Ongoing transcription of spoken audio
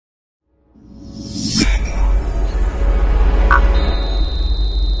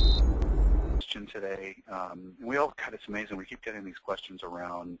God, it's amazing. We keep getting these questions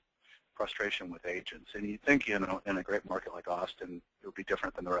around frustration with agents. And you'd think, in a great market like Austin, it would be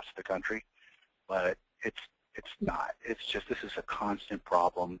different than the rest of the country, but it's not. It's just, this is a constant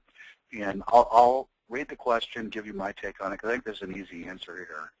problem. And I'll read the question, give you my take on it, because I think there's an easy answer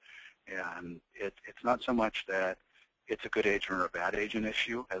here. And it's not so much that it's a good agent or a bad agent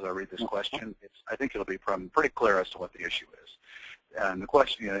issue as I read this question. I think it'll be pretty clear as to what the issue is. And the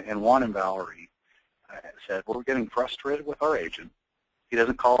question, and Juan and Valerie said, well, we're getting frustrated with our agent. He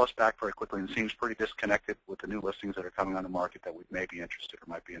doesn't call us back very quickly and seems pretty disconnected with the new listings that are coming on the market that we may be interested or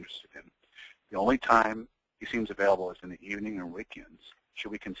might be interested in. The only time he seems available is in the evening or weekends.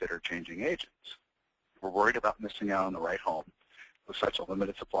 Should we consider changing agents? We're worried about missing out on the right home with such a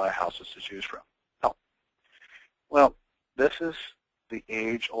limited supply of houses to choose from. Oh. Well, this is the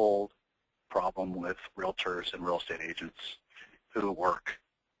age-old problem with realtors and real estate agents who work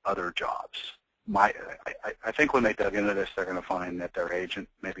other jobs. I think when they dug into this, they're going to find that their agent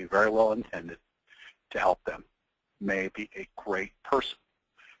may be very well intended to help them, may be a great person.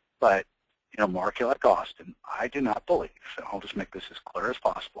 But in a market like Austin, I do not believe, and I'll just make this as clear as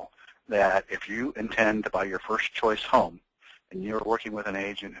possible, that if you intend to buy your first choice home and you're working with an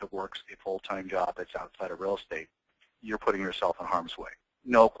agent who works a full-time job that's outside of real estate, you're putting yourself in harm's way.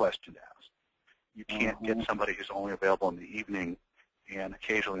 No question asked. You can't get somebody who's only available in the evening and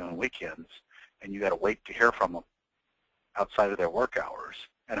occasionally on weekends, and you got to wait to hear from them outside of their work hours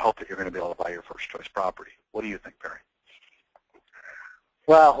and hope that you're going to be able to buy your first choice property. What do you think, Perry?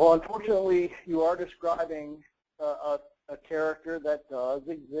 Well, unfortunately, you are describing a character that does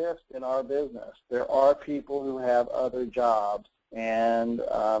exist in our business. There are people who have other jobs, and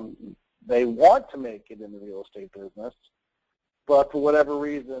they want to make it in the real estate business, but for whatever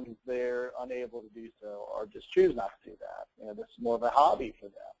reason, they're unable to do so or just choose not to do that. This is more of a hobby for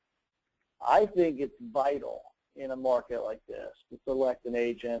them. I think it's vital in a market like this to select an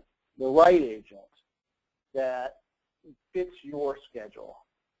agent, the right agent, that fits your schedule,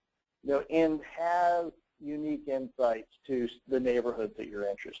 and has unique insights to the neighborhoods that you're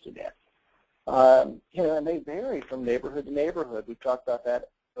interested in. And they vary from neighborhood to neighborhood. We've talked about that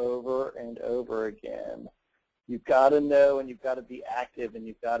over and over again. You've got to know, and you've got to be active, and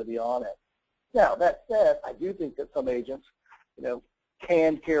you've got to be on it. Now, that said, I do think that some agents,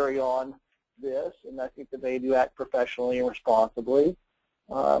 can carry on this, and I think that they do act professionally and responsibly.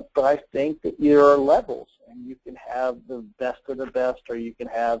 But I think that there are levels, and you can have the best of the best, or you can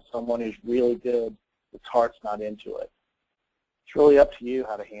have someone who's really good, that's heart's not into it. It's really up to you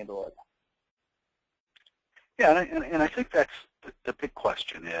how to handle it. Yeah, and I think that's the big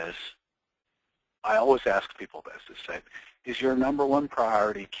question is, I always ask people this, is say, is your number one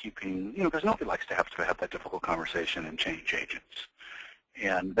priority keeping, because nobody likes to have that difficult conversation and change agents.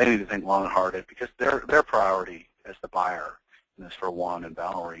 And they need to think long and hard, because their priority as the buyer, and this for Juan and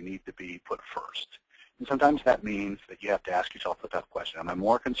Valerie, need to be put first. And sometimes that means that you have to ask yourself the tough question. Am I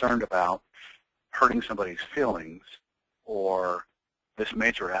more concerned about hurting somebody's feelings or this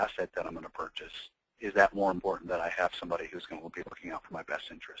major asset that I'm going to purchase? Is that more important that I have somebody who's going to be looking out for my best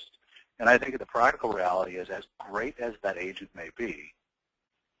interest? And I think the practical reality is, as great as that agent may be,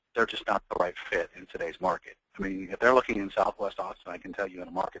 they're just not the right fit in today's market. I mean, if they're looking in Southwest Austin, I can tell you in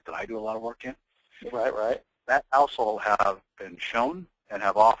a market that I do a lot of work in, Right. that house will have been shown and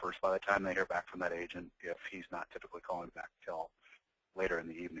have offers by the time they hear back from that agent, if he's not typically calling back till later in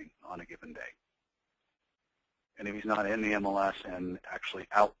the evening on a given day. And if he's not in the MLS and actually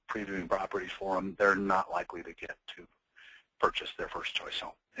out previewing properties for them, they're not likely to get to purchase their first choice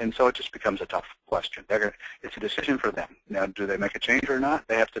home. And so it just becomes a tough question. It's a decision for them. Now, do they make a change or not?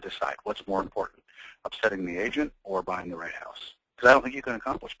 They have to decide what's more important, upsetting the agent or buying the right house. Because I don't think you can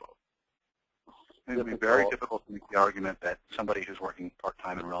accomplish both. It would be very difficult to make the argument that somebody who's working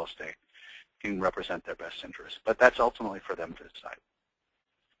part-time in real estate can represent their best interests. But that's ultimately for them to decide.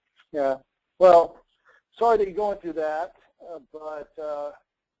 Yeah. Well, sorry that you're going through that, but,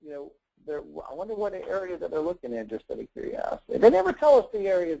 I wonder what area that they're looking in, just out of curiosity. They never tell us the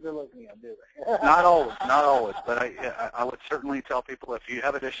areas they're looking at, do they? Not always. But I would certainly tell people, if you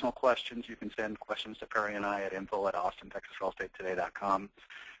have additional questions, you can send questions to Perry and I at info@AustinTexasRealEstateToday.com.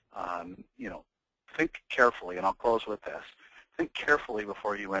 Think carefully, and I'll close with this. Think carefully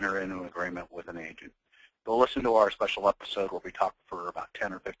before you enter into an agreement with an agent. Go listen to our special episode where we talk for about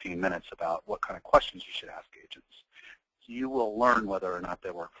 10 or 15 minutes about what kind of questions you should ask agents. You will learn whether or not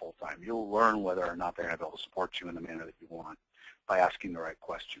they work full-time. You'll learn whether or not they're going to be able to support you in the manner that you want by asking the right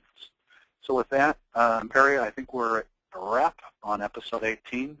questions. So with that, Perry, I think we're a wrap on episode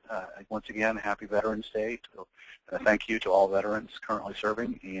 18. Once again, happy Veterans Day. Thank you to all veterans currently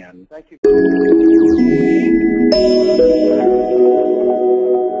serving. And thank you.